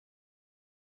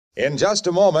In just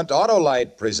a moment,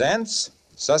 Autolite presents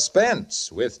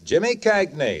Suspense with Jimmy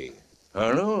Cagney.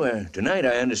 Harlow, tonight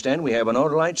I understand we have an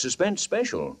Autolite Suspense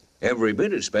special. Every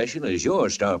bit as special as your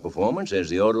star performance as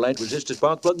the Autolite Resistor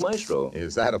Spark Plug Maestro.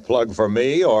 Is that a plug for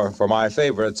me or for my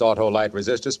favorites Autolite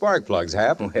Resistor Spark Plugs,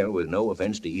 Hap? Well, with no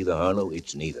offense to either, Harlow,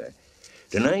 it's neither.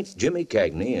 Tonight, Jimmy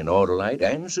Cagney and Autolite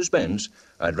and Suspense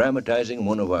are dramatizing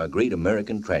one of our great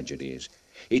American tragedies.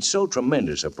 It's so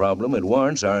tremendous a problem it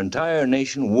warrants our entire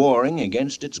nation warring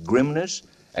against its grimness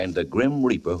and the Grim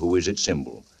Reaper who is its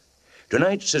symbol.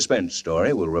 Tonight's suspense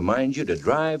story will remind you to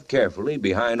drive carefully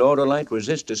behind Autolite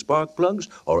Resistor Spark Plugs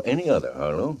or any other,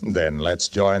 Harlow. Then let's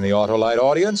join the Autolite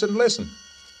audience and listen.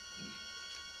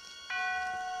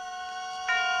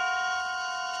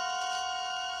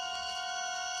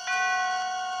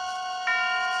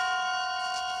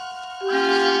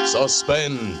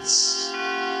 Suspense.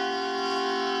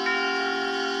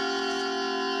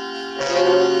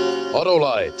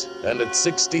 Autolite and its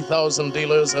 60,000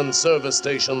 dealers and service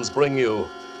stations bring you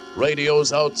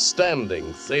radio's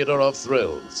outstanding theater of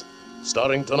thrills.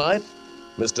 Starring tonight,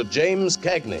 Mr. James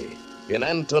Cagney in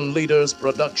Anton Leader's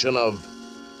production of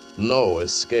No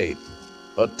Escape,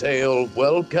 a tale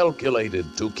well calculated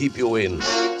to keep you in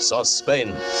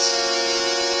suspense.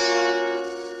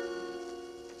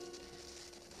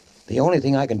 The only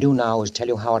thing I can do now is tell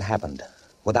you how it happened,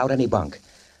 without any bunk.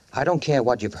 I don't care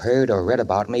what you've heard or read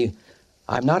about me.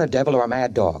 I'm not a devil or a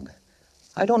mad dog.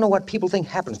 I don't know what people think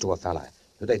happens to a fella.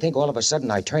 Do they think all of a sudden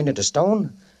I turned into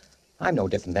stone? I'm no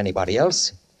different than anybody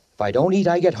else. If I don't eat,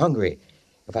 I get hungry.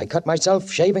 If I cut myself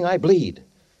shaving, I bleed.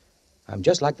 I'm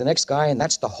just like the next guy, and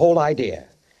that's the whole idea.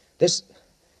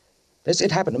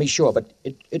 It happened to me, sure, but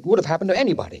it would have happened to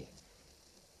anybody.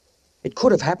 It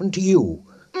could have happened to you.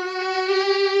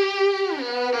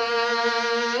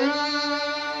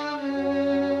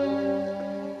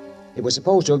 It was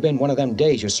supposed to have been one of them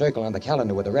days you circle on the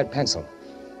calendar with a red pencil.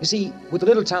 You see, with a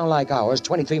little town like ours,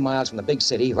 23 miles from the big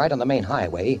city, right on the main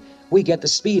highway, we get the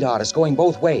speed artists going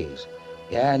both ways.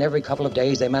 Yeah, and every couple of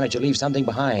days they manage to leave something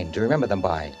behind to remember them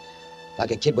by.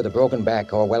 Like a kid with a broken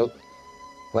back or, well,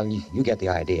 you get the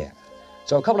idea.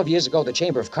 So a couple of years ago, the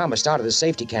Chamber of Commerce started a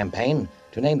safety campaign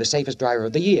to name the safest driver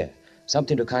of the year.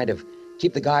 Something to kind of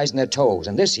keep the guys on their toes.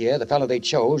 And this year, the fellow they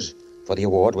chose for the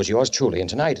award was yours truly. And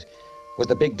tonight was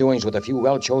the big doings with a few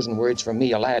well-chosen words from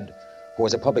me, a lad who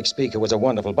was a public speaker, was a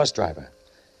wonderful bus driver.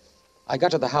 I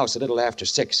got to the house a little after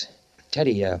 6.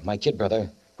 Teddy, my kid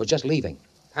brother, was just leaving.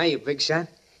 Hiya, big shot.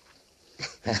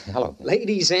 Hello.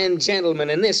 Ladies and gentlemen,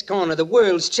 in this corner, the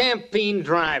world's champion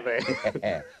driver.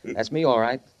 That's me, all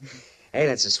right. Hey,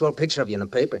 that's a swell picture of you in the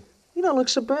paper. You don't look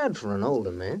so bad for an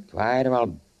older man. Right, or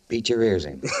I'll beat your ears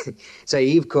in. Say,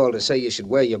 Eve called to say you should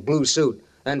wear your blue suit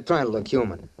and try to look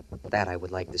human. That I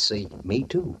would like to see. Me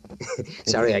too.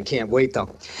 Sorry, I can't wait,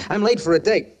 though. I'm late for a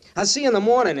date. I'll see you in the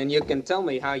morning, and you can tell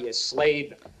me how you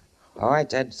slayed. All right,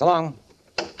 Ted. So long.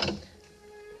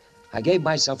 I gave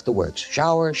myself the works.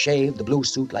 Shower, shave, the blue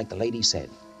suit, like the lady said.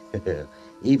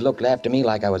 Eve looked after me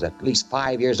like I was at least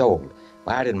 5 years old.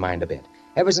 But I didn't mind a bit.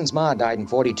 Ever since Ma died in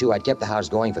 42, I'd kept the house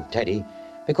going for Teddy,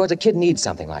 because a kid needs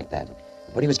something like that.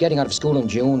 But he was getting out of school in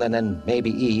June, and then maybe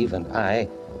Eve and I...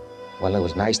 Well, it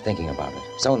was nice thinking about it.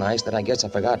 So nice that I guess I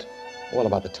forgot all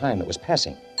about the time that was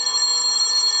passing.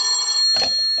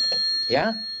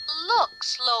 Yeah? Look,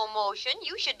 slow motion,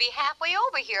 you should be halfway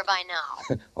over here by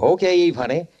now. Okay, Eve,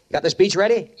 honey. Got the speech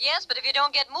ready? Yes, but if you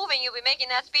don't get moving, you'll be making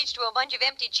that speech to a bunch of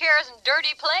empty chairs and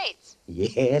dirty plates.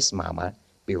 Yes, Mama.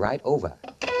 Be right over.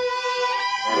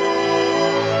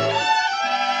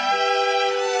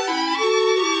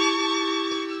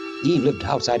 Eve lived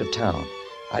outside of town.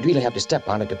 I'd really have to step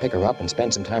on it to pick her up and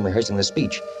spend some time rehearsing the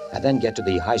speech, and then get to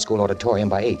the high school auditorium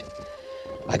by 8.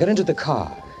 I got into the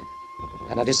car,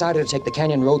 and I decided to take the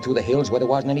canyon road through the hills where there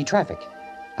wasn't any traffic.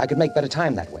 I could make better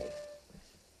time that way.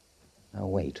 Now,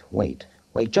 wait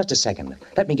just a second.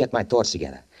 Let me get my thoughts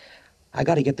together. I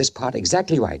got to get this part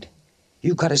exactly right.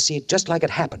 You got to see it just like it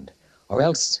happened, or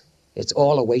else it's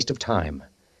all a waste of time.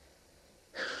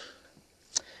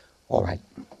 All right.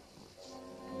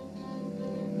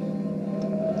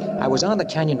 I was on the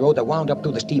canyon road that wound up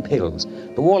through the steep hills,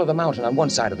 the wall of the mountain on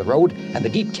one side of the road, and the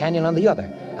deep canyon on the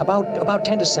other, about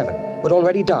 10 to 7, but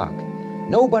already dark.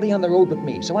 Nobody on the road but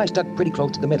me, so I stuck pretty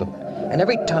close to the middle. And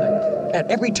at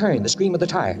every turn, the scream of the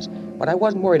tires. But I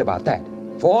wasn't worried about that.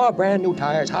 4 brand new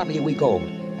tires, hardly a week old,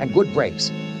 and good brakes.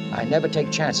 I never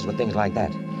take chances with things like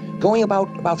that. Going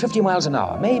about 50 miles an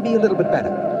hour, maybe a little bit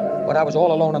better. But I was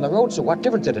all alone on the road, so what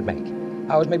difference did it make?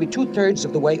 I was maybe 2/3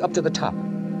 of the way up to the top,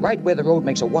 right where the road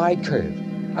makes a wide curve.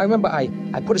 I remember I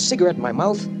put a cigarette in my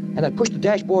mouth, and I pushed the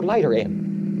dashboard lighter in.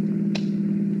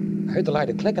 heard the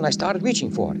lighter click, and I started reaching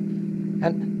for it.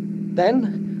 And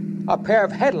then a pair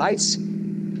of headlights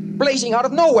blazing out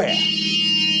of nowhere.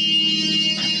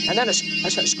 And then a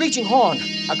screeching horn,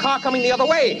 a car coming the other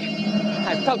way.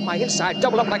 I felt my inside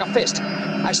double up like a fist.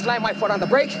 I slammed my foot on the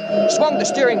brake, swung the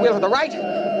steering wheel to the right.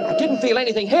 I didn't feel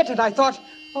anything hit, and I thought,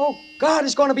 oh, God,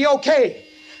 it's going to be okay.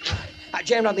 I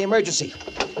jammed on the emergency.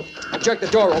 I jerked the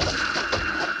door open.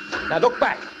 Now look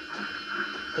back.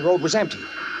 The road was empty.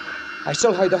 I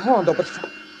still heard the horn, though, but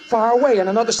far away, and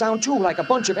another sound, too, like a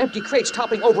bunch of empty crates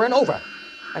toppling over and over.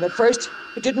 And at first,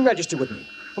 it didn't register with me.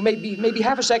 For maybe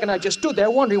half a second, I just stood there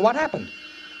wondering what happened.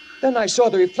 Then I saw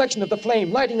the reflection of the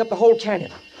flame lighting up the whole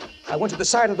canyon. I went to the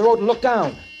side of the road and looked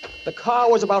down. The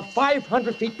car was about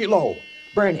 500 feet below,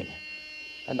 burning.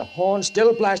 And the horn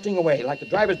still blasting away, like the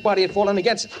driver's body had fallen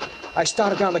against it. I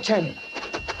started down the canyon.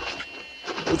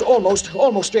 It was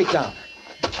almost straight down.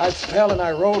 I fell and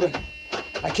I rolled, and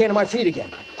I came to my feet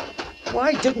again.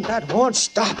 Why didn't that horn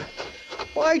stop?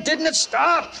 Why didn't it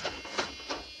stop?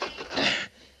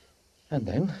 And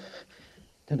then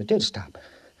it did stop.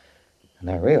 And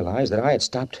I realized that I had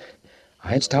stopped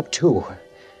too.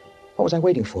 What was I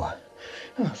waiting for?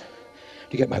 Oh,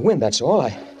 to get my wind, that's all.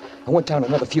 I went down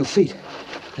another few feet.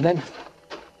 And then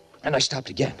I stopped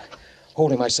again,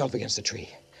 holding myself against the tree.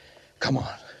 Come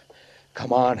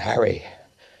on, Harry.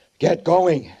 Get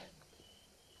going.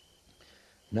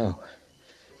 No.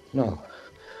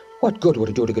 What good would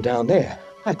it do to go down there?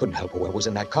 I couldn't help whoever was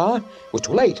in that car. It was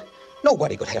too late.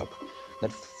 Nobody could help. Then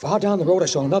far down the road, I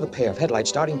saw another pair of headlights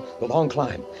starting the long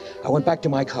climb. I went back to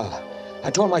my car.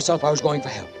 I told myself I was going for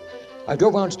help. I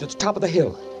drove on to the top of the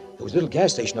hill. There was a little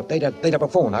gas station up there. They'd have a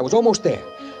phone. I was almost there.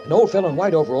 An old fellow in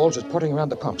white overalls was puttering around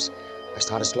the pumps. I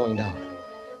started slowing down.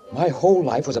 My whole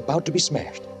life was about to be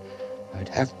smashed. I'd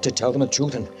have to tell them the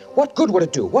truth, and what good would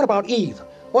it do? What about Eve?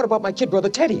 What about my kid brother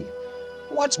Teddy?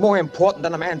 What's more important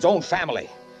than a man's own family?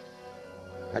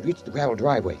 I'd reached the gravel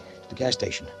driveway to the gas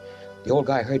station. The old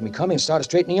guy heard me coming and started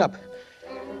straightening up.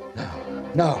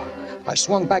 No. I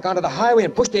swung back onto the highway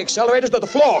and pushed the accelerators to the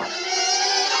floor.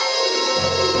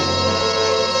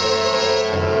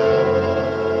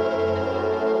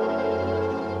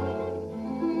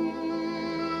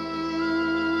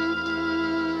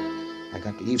 I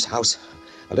got to Eve's house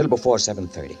a little before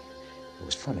 7:30. It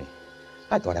was funny.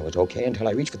 I thought I was okay until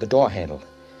I reached for the door handle.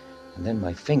 And then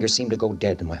my fingers seemed to go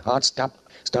dead, and my heart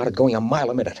started going a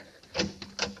mile a minute.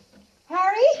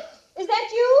 Harry? Is that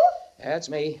you? That's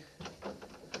me.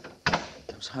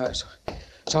 I'm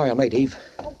sorry I'm late, Eve.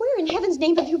 Well, where in heaven's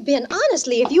name have you been?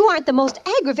 Honestly, if you aren't the most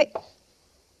aggravating...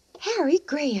 Harry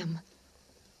Graham.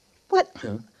 What?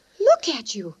 Huh? Look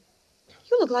at you.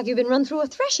 You look like you've been run through a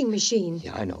threshing machine.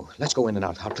 Yeah, I know. Let's go in and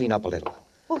out. I'll clean up a little.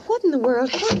 Well, what in the world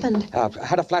happened? I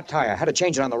had a flat tire. I had to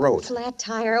change it on the road. Flat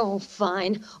tire? Oh,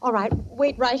 fine. All right,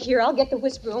 wait right here. I'll get the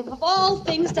whisk broom. Of all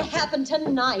things to happen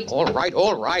tonight. All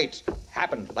right.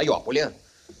 Happened. Lay off, will you?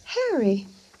 Harry.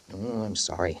 Oh, I'm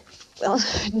sorry. Well,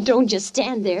 don't just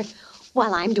stand there.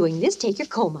 While I'm doing this, take your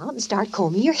comb out and start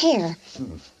combing your hair.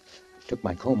 Took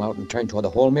my comb out and turned toward the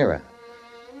hall mirror.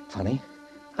 Funny.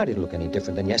 I didn't look any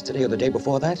different than yesterday or the day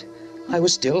before that. I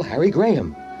was still Harry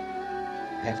Graham.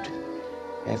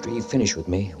 After he finished with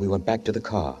me, we went back to the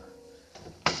car.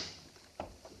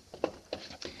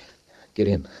 Get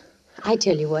in. I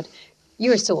tell you what,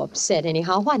 you're so upset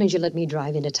anyhow. Why don't you let me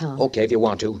drive into town? Okay, if you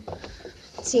want to.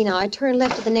 See, now, I turn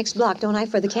left at the next block, don't I,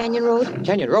 for the Canyon Road?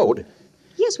 Canyon Road?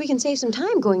 Yes, we can save some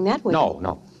time going that way.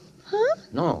 No. Huh?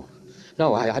 No,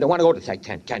 I don't want to go to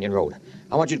Canyon Road.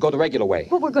 I want you to go the regular way.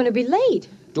 But we're going to be late.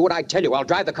 Do what I tell you. I'll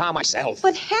drive the car myself.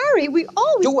 But, Harry, we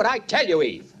always... Do what I tell you,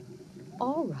 Eve.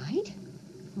 All right.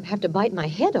 I'd have to bite my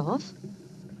head off.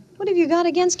 What have you got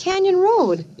against Canyon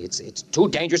Road? It's too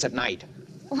dangerous at night.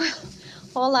 Well,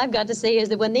 all I've got to say is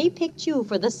that when they picked you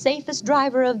for the safest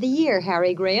driver of the year,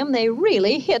 Harry Graham, they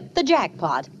really hit the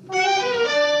jackpot. We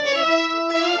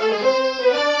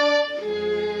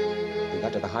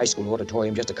got to the high school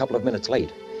auditorium just a couple of minutes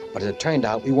late. But as it turned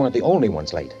out, we weren't the only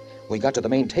ones late. When we got to the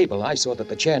main table, I saw that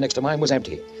the chair next to mine was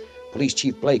empty. Police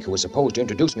Chief Blake, who was supposed to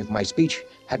introduce me for my speech,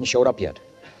 hadn't showed up yet.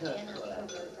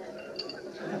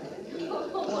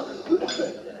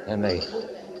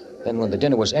 Then when the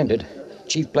dinner was ended,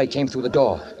 Chief Blake came through the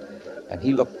door, and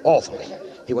he looked awful.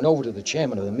 He went over to the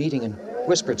chairman of the meeting and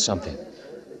whispered something,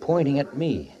 pointing at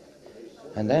me.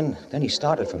 And then he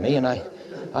started for me, and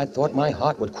I thought my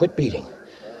heart would quit beating.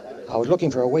 I was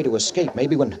looking for a way to escape,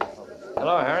 maybe when...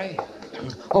 Hello, Harry.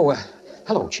 Oh,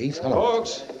 hello, Chief. Hello.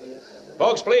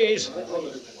 Folks, please.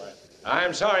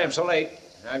 I'm sorry I'm so late.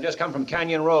 I've just come from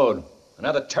Canyon Road.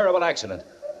 Another terrible accident.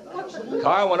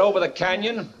 Car went over the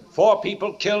canyon. 4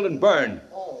 people killed and burned.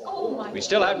 We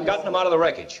still haven't gotten them out of the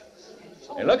wreckage.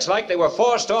 It looks like they were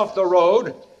forced off the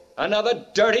road. Another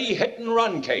dirty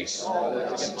hit-and-run case.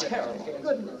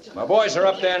 My boys are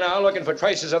up there now looking for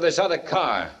traces of this other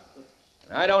car.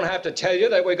 I don't have to tell you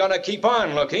that we're going to keep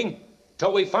on looking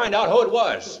till we find out who it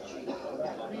was.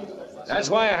 That's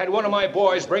why I had one of my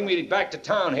boys bring me back to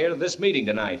town here to this meeting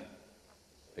tonight.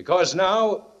 Because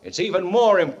now it's even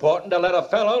more important to let a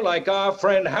fellow like our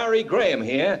friend Harry Graham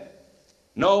here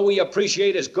know we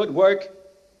appreciate his good work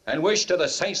and wish to the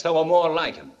saints there were more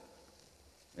like him.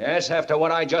 Yes, after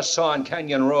what I just saw on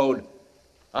Canyon Road,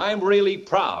 I'm really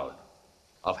proud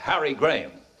of Harry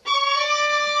Graham.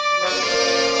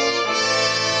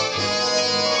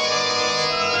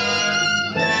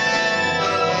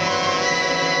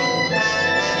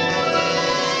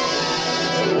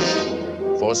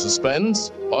 For Suspense,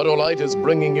 Autolite is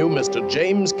bringing you Mr.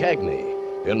 James Cagney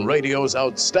in radio's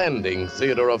outstanding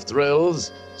theater of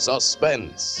thrills,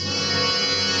 Suspense.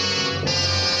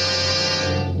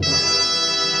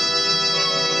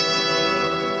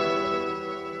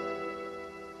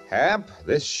 Hap,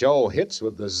 this show hits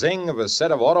with the zing of a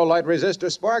set of Autolite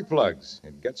resistor spark plugs.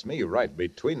 It gets me right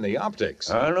between the optics.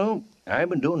 Arnold, I've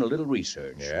been doing a little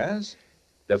research. Yes?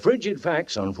 The frigid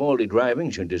facts on faulty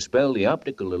driving should dispel the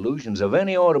optical illusions of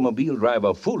any automobile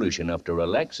driver foolish enough to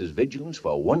relax his vigilance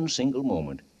for one single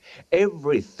moment.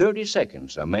 Every 30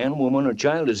 seconds, a man, woman, or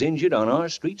child is injured on our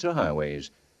streets or highways.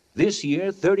 This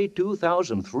year,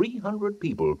 32,300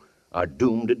 people are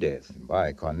doomed to death.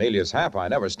 By Cornelius Hap, I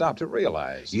never stopped to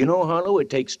realize. You know, Harlow, it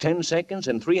takes 10 seconds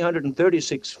and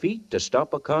 336 feet to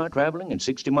stop a car traveling at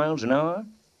 60 miles an hour.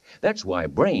 That's why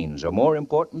brains are more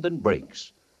important than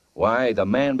brakes. Why the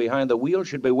man behind the wheel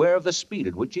should beware of the speed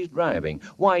at which he's driving.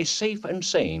 Why safe and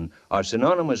sane are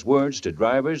synonymous words to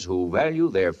drivers who value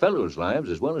their fellows' lives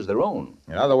as well as their own.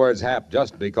 In other words, Hap,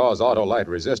 just because Autolite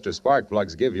resistor spark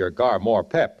plugs give your car more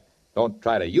pep, don't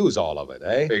try to use all of it,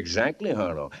 eh? Exactly,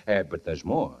 Harlow. But there's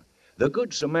more. The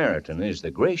Good Samaritan is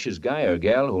the gracious guy or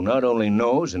gal who not only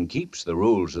knows and keeps the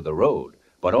rules of the road,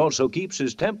 but also keeps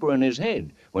his temper in his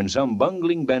head when some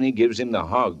bungling Benny gives him the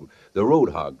road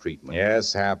hog treatment.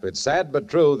 Yes, Hap, it's sad but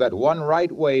true that one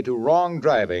right way to wrong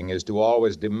driving is to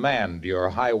always demand your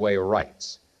highway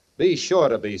rights. Be sure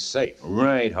to be safe.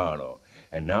 Right, Harlow.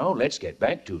 And now let's get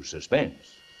back to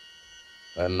Suspense.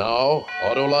 And now,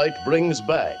 Autolite brings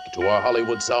back to our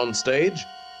Hollywood soundstage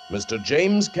Mr.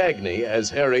 James Cagney as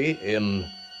Harry in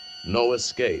No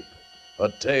Escape, a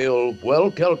tale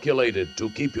well calculated to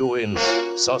keep you in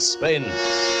suspense.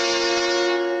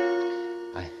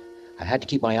 I had to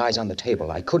keep my eyes on the table.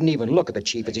 I couldn't even look at the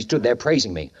chief as he stood there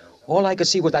praising me. All I could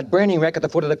see was that burning wreck at the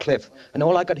foot of the cliff, and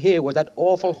all I could hear was that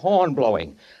awful horn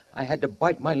blowing. I had to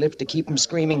bite my lips to keep from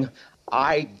screaming,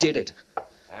 "I did it."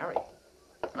 Harry.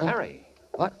 Harry.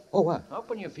 What? Oh, what? Up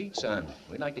on your feet, son.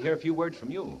 We'd like to hear a few words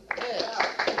from you.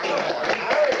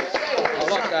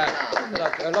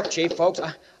 Look, Chief, folks,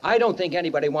 I don't think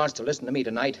anybody wants to listen to me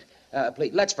tonight.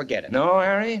 Please, let's forget it. No,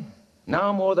 Harry?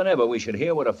 Now more than ever, we should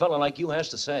hear what a fellow like you has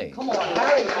to say. Come on,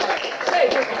 Harry.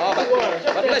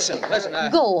 But listen.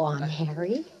 Go on,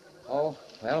 Harry. Oh,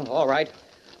 well, all right.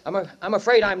 I'm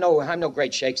afraid I'm no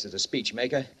great shakes as a speech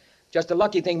maker. Just a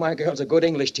lucky thing my girl's a good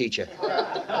English teacher.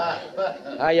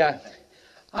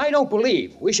 I don't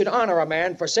believe we should honor a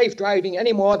man for safe driving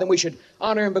any more than we should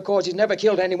honor him because he's never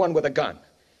killed anyone with a gun.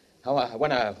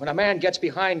 When a man gets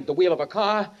behind the wheel of a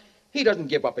car, he doesn't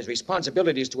give up his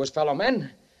responsibilities to his fellow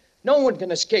men. No one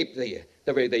can escape the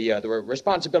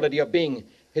responsibility of being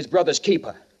his brother's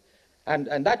keeper, and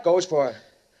that goes for.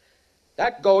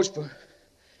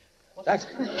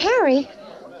 Harry,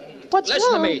 what's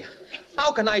Listen wrong? to me.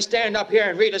 How can I stand up here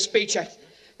and read a speech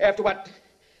after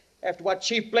what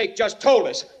Chief Blake just told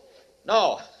us?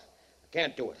 No, I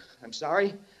can't do it. I'm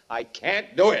sorry. I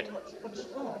can't do it.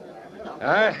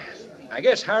 I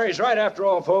guess Harry's right after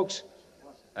all, folks.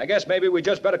 I guess maybe we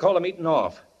just better call the meeting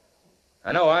off.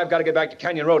 I know I've got to get back to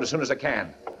Canyon Road as soon as I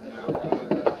can.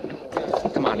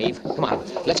 Come on, Eve. Come on.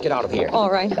 Let's get out of here.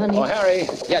 All right, honey. Oh, Harry.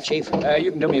 Yeah, Chief.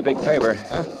 You can do me a big favor.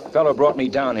 Fellow brought me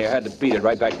down here. Had to beat it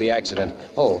right back to the accident.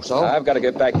 Oh, so? I've got to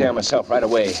get back there myself right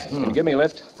away. Can you give me a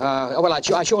lift? Well, I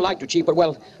sure like to, Chief, but,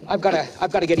 well, I've got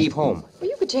to get Eve home. Well,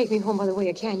 you could take me home by the way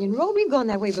of Canyon Road. We've gone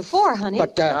that way before, honey.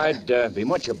 But, I'd be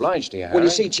much obliged to you, Harry. well, you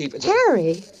see, Chief, it's...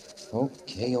 Harry.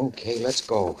 Okay, let's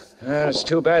go. It's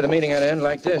too bad the meeting had to end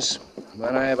like this.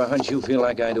 But I have a hunch you feel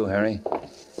like I do, Harry.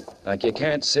 Like you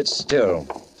can't sit still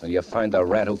till you find the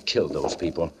rat who killed those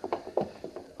people.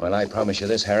 Well, I promise you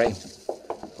this, Harry.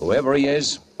 Whoever he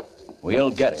is, we'll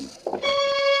get him.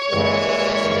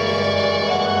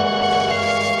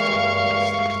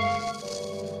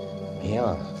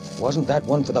 Yeah. Wasn't that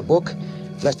one for the book?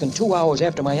 Less than 2 hours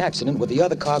after my accident with the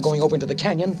other car going over into the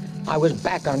canyon, I was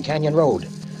back on Canyon Road.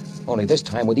 Only this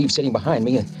time with Eve sitting behind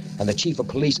me and the chief of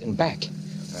police in back.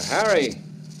 Harry,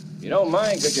 you don't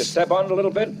mind, could you step on it a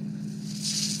little bit?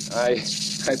 I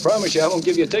promise you I won't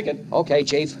give you a ticket. Okay,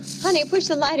 Chief. Honey, push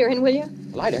the lighter in, will you?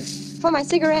 Lighter? For my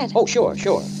cigarette. Oh, sure.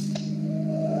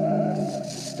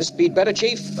 This speed better,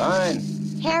 Chief? Fine.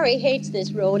 Harry hates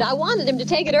this road. I wanted him to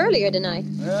take it earlier tonight.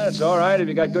 Yeah, it's all right if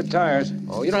you got good tires.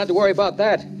 Oh, you don't have to worry about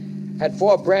that. Had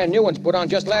 4 brand new ones put on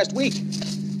just last week.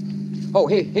 Oh,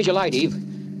 here's your light, Eve.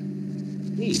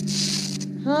 Eve.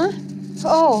 Huh?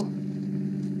 Oh.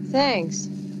 Thanks.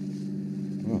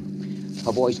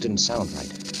 Her voice didn't sound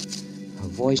right.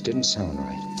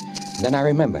 And then I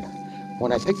remembered.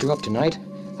 When I picked her up tonight,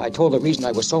 I told her the reason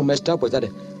I was so messed up was that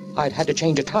I'd had to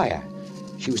change a tire.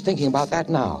 She was thinking about that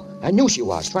now. I knew she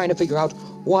was, trying to figure out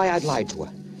why I'd lied to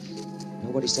her.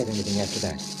 Nobody said anything after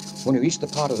that. When we reached the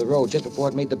part of the road just before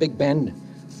it made the big bend,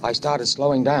 I started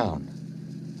slowing down.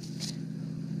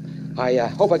 I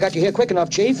hope I got you here quick enough,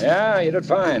 Chief. Yeah, you did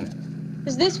fine.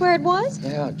 Is this where it was?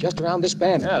 Yeah, just around this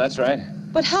bend. Yeah, that's right.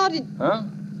 But how did... Huh?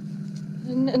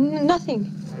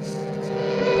 Nothing.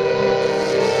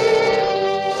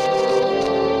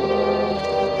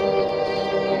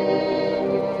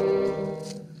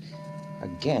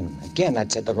 Again,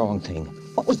 I'd said the wrong thing.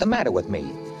 What was the matter with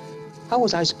me? How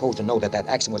was I supposed to know that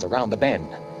accident was around the bend?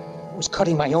 I was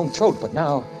cutting my own throat, but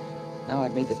now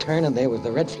I'd made the turn and there was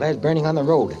the red flash burning on the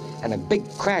road and a big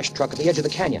crash truck at the edge of the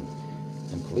canyon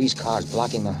and police cars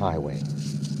blocking the highway.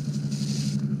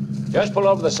 Just pull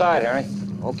over the side, Harry.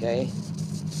 Okay.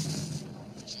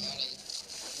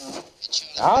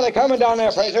 Now they're coming down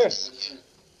there, Fraser.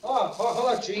 Oh,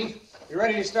 hello, Chief. You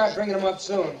ready to start bringing them up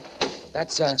soon?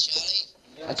 That's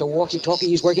a walkie-talkie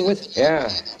he's working with? Yeah.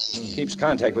 Keeps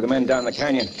contact with the men down the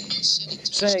canyon.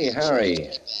 Say,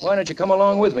 Harry, why don't you come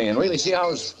along with me and really see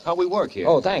how we work here?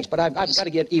 Oh, thanks, but I've got to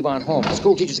get Yvonne home. The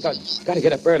school teacher's got to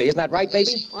get up early. Isn't that right,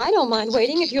 baby? I don't mind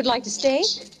waiting if you'd like to stay.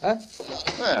 Huh?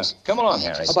 Yeah, come along,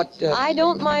 Harry. But, I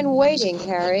don't mind waiting,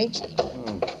 Harry.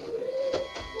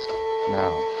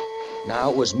 Now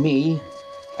it was me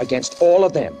against all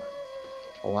of them.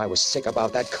 Oh, I was sick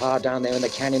about that car down there in the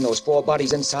canyon, those 4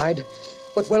 bodies inside.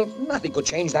 But, well, nothing could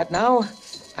change that now.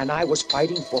 And I was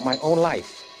fighting for my own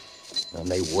life. And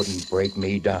they wouldn't break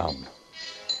me down.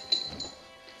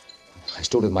 I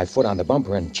stood with my foot on the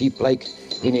bumper, and Chief Blake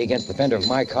leaning against the fender of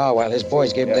my car while his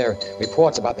boys gave their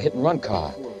reports about the hit-and-run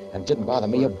car. And it didn't bother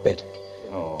me a bit.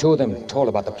 2 of them told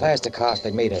about the plaster cast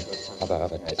they'd made of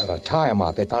a tire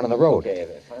mark they found on the road.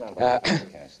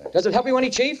 Does it help you any,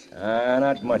 Chief?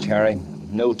 Not much, Harry.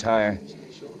 No tire.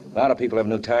 A lot of people have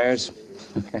no tires.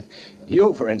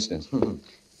 You, for instance.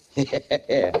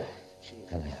 Yeah.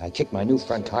 I kicked my new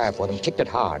front tire for them, kicked it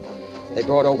hard. They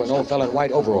brought over an old fellow in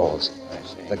white overalls.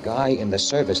 The guy in the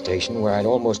service station where I'd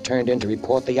almost turned in to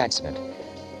report the accident.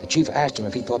 The chief asked him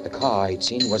if he thought the car he'd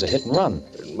seen was a hit and run.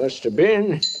 It must have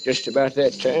been just about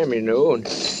that time, you know, and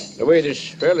the way this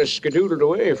fella skedoodled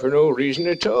away for no reason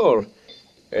at all.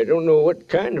 I don't know what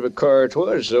kind of a car it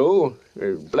was, though.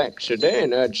 A black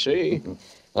sedan, I'd say.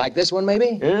 Like this one,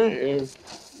 maybe?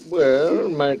 Well,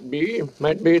 might be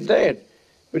that.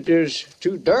 But there's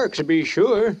too dark to be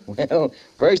sure. Well,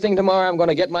 first thing tomorrow, I'm going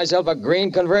to get myself a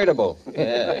green convertible.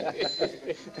 And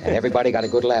everybody got a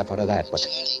good laugh out of that, but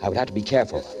I would have to be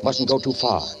careful. Mustn't go too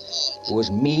far. It was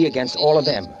me against all of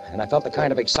them, and I felt the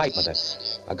kind of excitement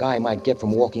that a guy might get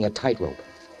from walking a tightrope.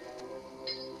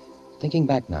 Thinking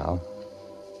back now,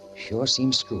 sure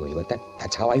seems screwy, but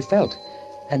that's how I felt.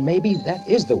 And maybe that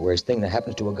is the worst thing that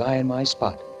happens to a guy in my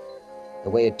spot. The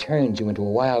way it turns you into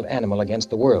a wild animal against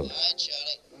the world.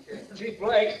 Chief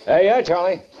Blake, Hey, yeah,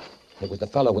 Charlie. It was the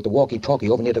fellow with the walkie-talkie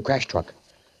over near the crash truck.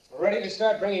 we're ready to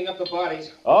start bringing up the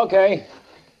bodies. Okay.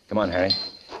 Come on, Harry.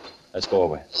 Let's go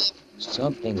over.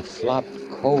 Something flopped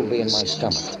coldly in my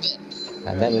stomach,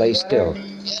 and then lay still.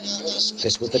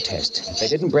 This was the test. If they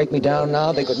didn't break me down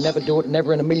now, they could never do it,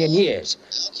 never in a million years.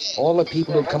 All the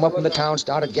people who'd come up from the town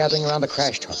started gathering around the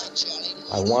crash truck.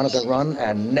 I wanted to run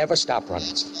and never stop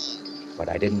running, but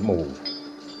I didn't move.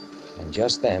 And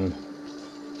just then,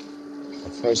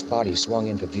 the first body swung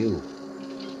into view.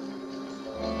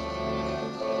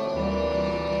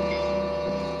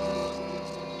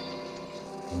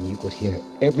 And you could hear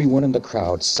everyone in the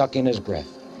crowd suck in his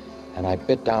breath. And I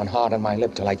bit down hard on my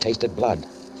lip till I tasted blood.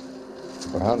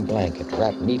 A brown blanket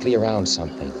wrapped neatly around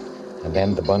something, and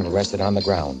then the bundle rested on the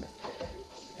ground.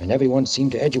 And everyone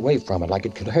seemed to edge away from it like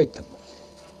it could hurt them.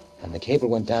 And the cable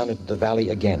went down into the valley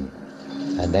again.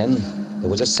 And then there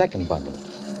was a second bundle.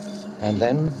 And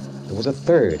then there was a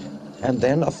third. And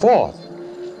then a fourth.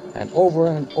 And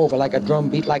over like a drum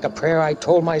beat, like a prayer, I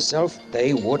told myself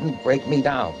they wouldn't break me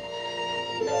down.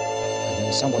 And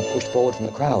then someone pushed forward from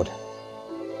the crowd.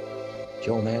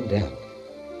 Joe Mandel,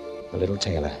 the little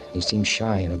tailor. He seemed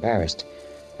shy and embarrassed,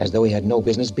 as though he had no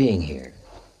business being here.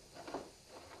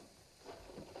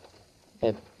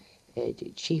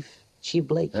 Chief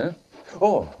Blake. Huh?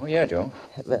 Oh, yeah, Joe.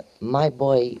 Well, my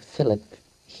boy, Philip,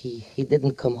 he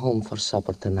didn't come home for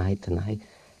supper tonight, and I...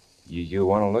 You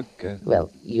want to look?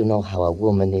 Well, you know how a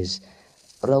woman is.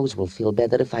 Rose will feel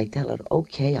better if I tell her,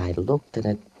 okay, I looked and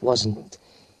it wasn't...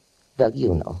 Well,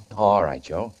 you know. All right,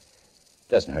 Joe.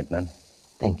 Doesn't hurt none.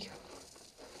 Thank you.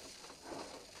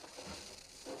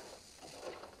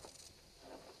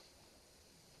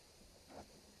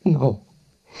 No.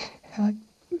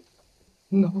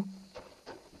 No.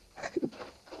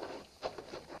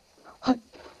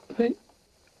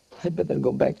 I better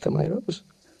go back to my Rose.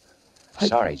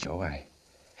 Sorry, Joe.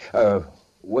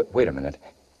 Wait a minute.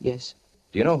 Yes?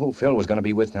 Do you know who Phil was going to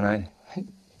be with tonight?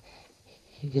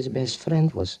 His best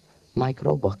friend was Mike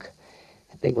Roebuck.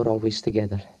 They were always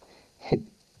together.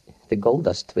 The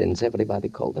Goldust twins, everybody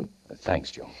called them.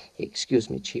 Thanks, Joe. Excuse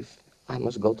me, Chief. I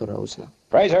must go to Rose now.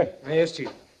 Fraser, Yes,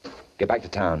 Chief. get back to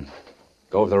town.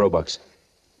 Go over the Roebucks.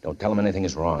 Don't tell them anything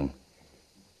is wrong.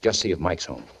 Just see if Mike's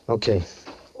home. Okay.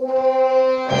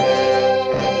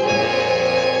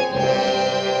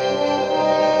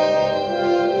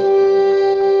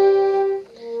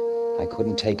 I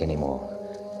couldn't take any more.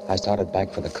 I started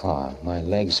back for the car. My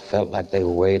legs felt like they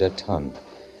weighed a ton.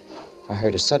 I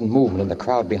heard a sudden movement in the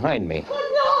crowd behind me. Oh,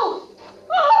 no!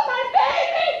 Oh, my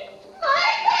baby!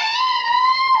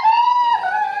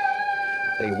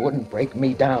 My They wouldn't break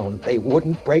me down. They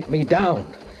wouldn't break me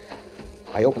down.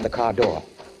 I opened the car door.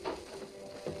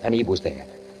 And Eve was there.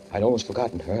 I'd almost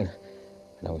forgotten her,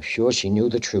 and I was sure she knew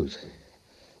the truth.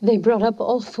 They brought up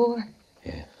all four?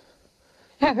 Yeah.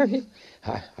 Harry.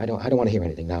 I don't want to hear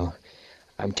anything now.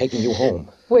 I'm taking you home.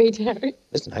 Wait, Harry.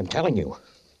 Listen, I'm telling you.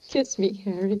 Kiss me,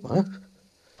 Harry. What?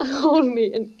 Hold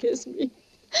me and kiss me.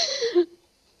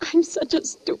 I'm such a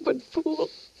stupid fool.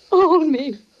 Hold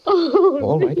me.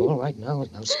 Hold me. All right. Now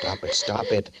stop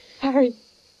it. Harry,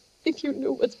 if you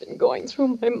knew what's been going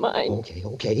through my mind.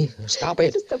 Okay. Stop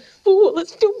it. Just a fool, a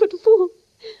stupid fool.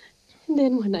 And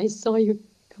then when I saw you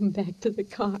come back to the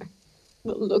car,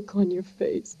 the look on your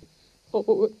face.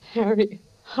 Oh, Harry,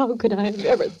 how could I have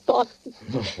ever thought...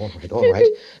 No, all right.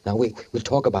 Now, we'll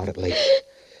talk about it later.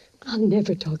 I'll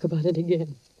never talk about it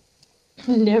again.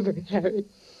 Never, Harry.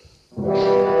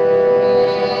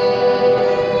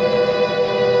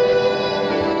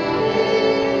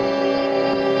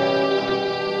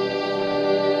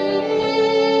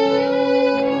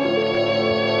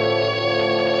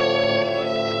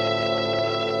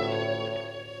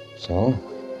 So,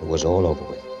 it was all over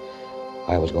with.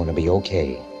 I was going to be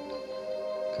okay.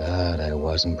 God, I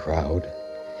wasn't proud.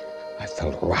 I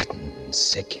felt rotten and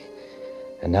sick.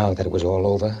 And now that it was all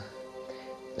over,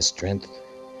 the strength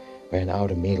ran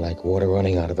out of me like water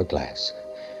running out of a glass.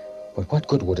 But what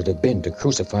good would it have been to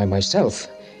crucify myself?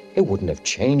 It wouldn't have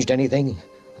changed anything.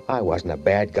 I wasn't a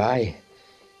bad guy.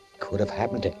 It could have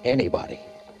happened to anybody.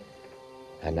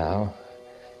 And now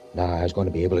I was going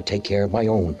to be able to take care of my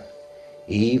own.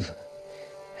 Eve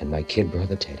and my kid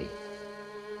brother Teddy.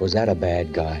 Was that a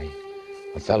bad guy?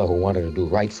 A fellow who wanted to do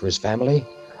right for his family?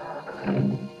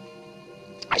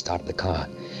 I started the car,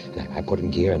 and I put in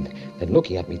gear, and then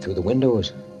looking at me through the window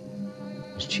was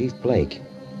Chief Blake,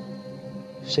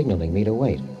 signaling me to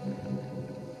wait.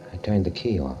 I turned the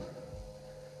key off.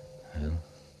 Well,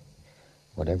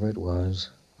 whatever it was,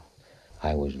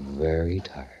 I was very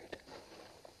tired.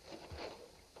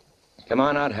 Come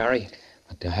on out, Harry.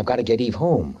 But I've got to get Eve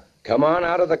home. Come on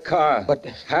out of the car. But...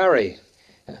 Harry,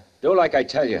 do like I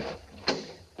tell you.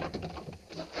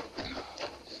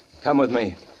 Come with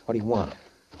me. What do you want?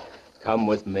 Come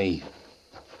with me.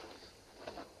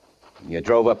 You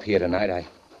drove up here tonight.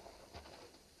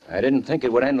 I didn't think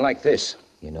it would end like this.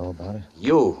 You know about it?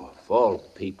 You, of all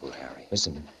people, Harry.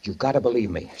 Listen, you've got to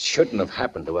believe me. It shouldn't have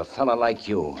happened to a fella like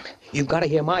you. You've got to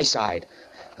hear my side.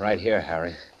 Right here,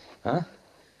 Harry. Huh?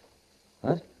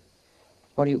 What?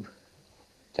 What do you...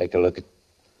 Take a look at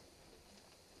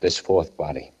this fourth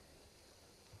body.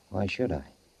 Why should I?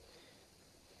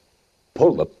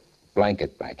 Pull the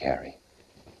blanket back, Harry.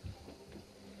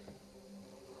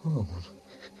 Oh,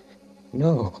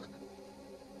 no.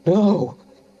 No.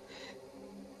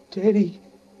 Teddy.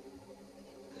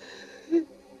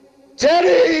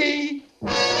 Teddy!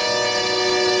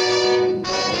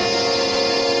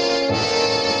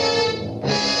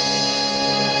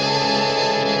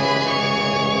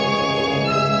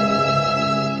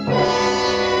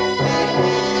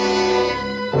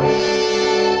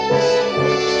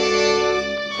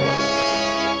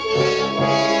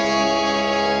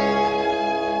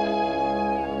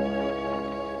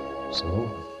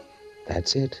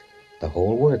 That's it. The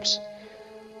whole works.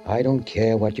 I don't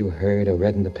care what you heard or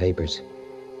read in the papers.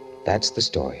 That's the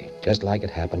story, just like it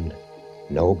happened.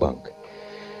 No bunk.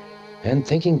 And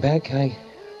thinking back,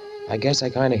 I guess I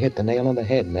kind of hit the nail on the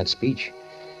head in that speech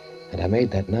that I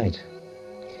made that night.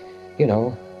 You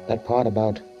know, that part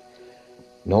about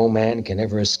no man can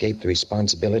ever escape the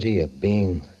responsibility of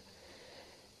being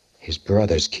his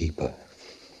brother's keeper.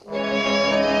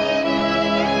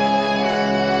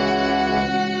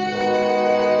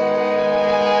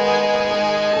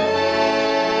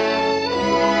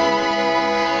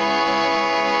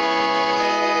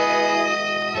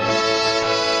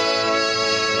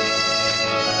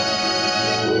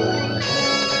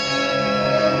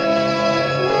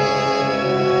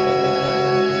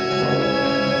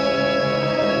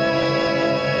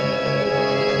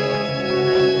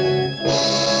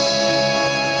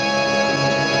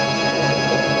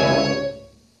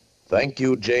 Thank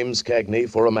you, James Cagney,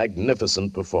 for a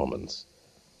magnificent performance.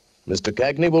 Mr.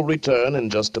 Cagney will return in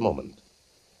just a moment.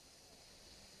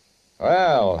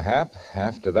 Well, Hap,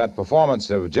 after that performance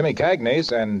of Jimmy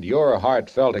Cagney's and your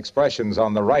heartfelt expressions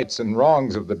on the rights and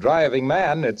wrongs of the driving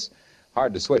man, it's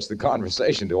hard to switch the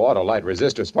conversation to Autolite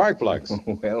resistor spark plugs.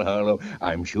 Well, Harlow,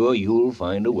 I'm sure you'll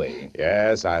find a way.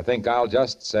 Yes, I think I'll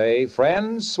just say,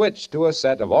 friends, switch to a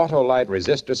set of Autolite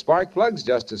resistor spark plugs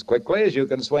just as quickly as you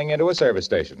can swing into a service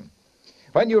station.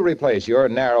 When you replace your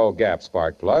narrow gap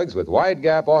spark plugs with wide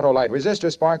gap Autolite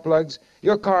resistor spark plugs,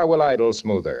 your car will idle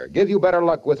smoother, give you better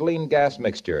luck with lean gas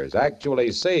mixtures,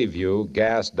 actually save you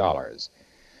gas dollars.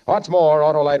 What's more,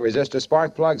 Autolite resistor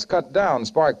spark plugs cut down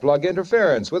spark plug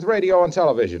interference with radio and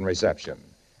television reception.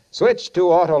 Switch to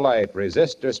Autolite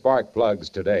resistor spark plugs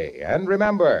today. And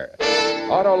remember,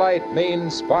 Autolite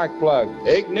means spark plug.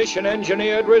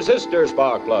 Ignition-engineered resistor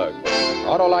spark plug.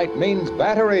 Autolite means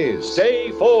batteries.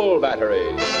 Stay full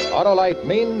batteries. Autolite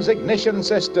means ignition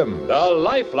system. The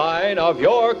lifeline of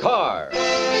your car.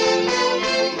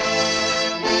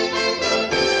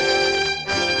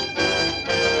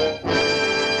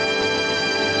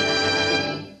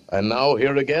 And now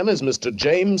here again is Mr.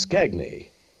 James Cagney.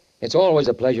 It's always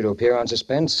a pleasure to appear on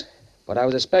Suspense, but I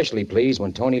was especially pleased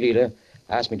when Tony Lita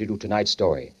asked me to do tonight's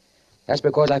story. That's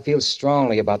because I feel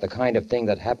strongly about the kind of thing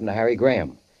that happened to Harry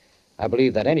Graham. I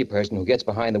believe that any person who gets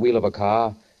behind the wheel of a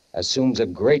car assumes a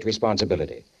great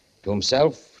responsibility to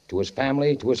himself, to his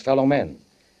family, to his fellow men.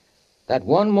 That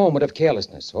one moment of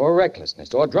carelessness or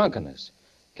recklessness or drunkenness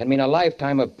can mean a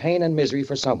lifetime of pain and misery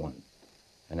for someone.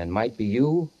 And it might be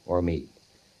you or me.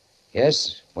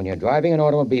 Yes, when you're driving an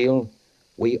automobile,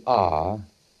 we are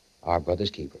our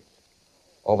brother's keepers.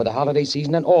 Over the holiday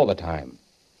season and all the time,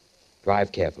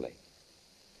 drive carefully.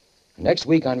 Next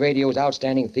week on radio's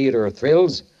outstanding theater of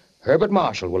thrills, Herbert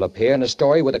Marshall will appear in a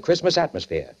story with a Christmas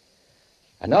atmosphere.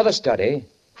 Another study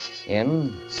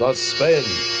in Suspense.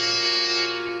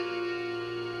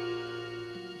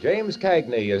 James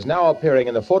Cagney is now appearing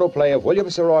in the photoplay of William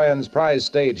Saroyan's prize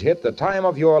stage hit, The Time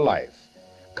of Your Life.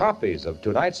 Copies of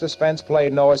tonight's suspense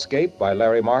play, No Escape, by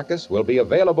Larry Marcus, will be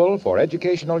available for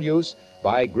educational use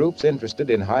by groups interested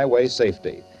in highway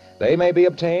safety. They may be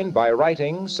obtained by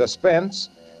writing Suspense,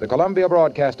 the Columbia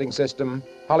Broadcasting System,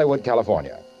 Hollywood,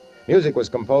 California. Music was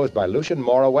composed by Lucian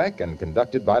Morawek and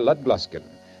conducted by Lud Gluskin.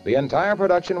 The entire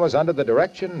production was under the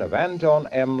direction of Anton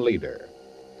M. Leader.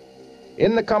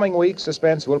 In the coming weeks,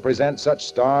 Suspense will present such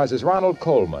stars as Ronald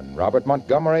Coleman, Robert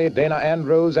Montgomery, Dana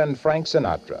Andrews, and Frank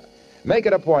Sinatra. Make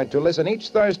it a point to listen each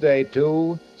Thursday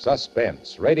to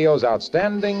Suspense, radio's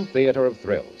outstanding theater of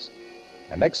thrills.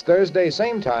 And next Thursday,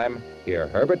 same time, hear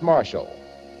Herbert Marshall.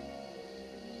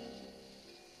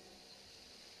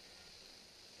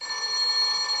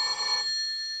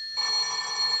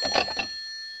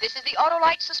 This is the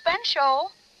Autolite Suspense Show.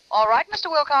 All right,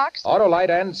 Mr. Wilcox. Autolite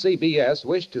and CBS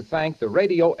wish to thank the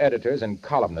radio editors and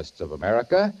columnists of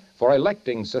America for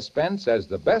electing Suspense as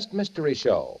the best mystery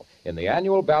show in the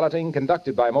annual balloting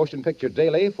conducted by Motion Picture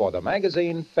Daily for the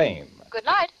magazine Fame. Good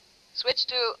night. Switch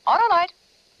to Autolite.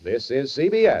 This is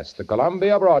CBS, the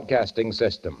Columbia Broadcasting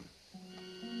System.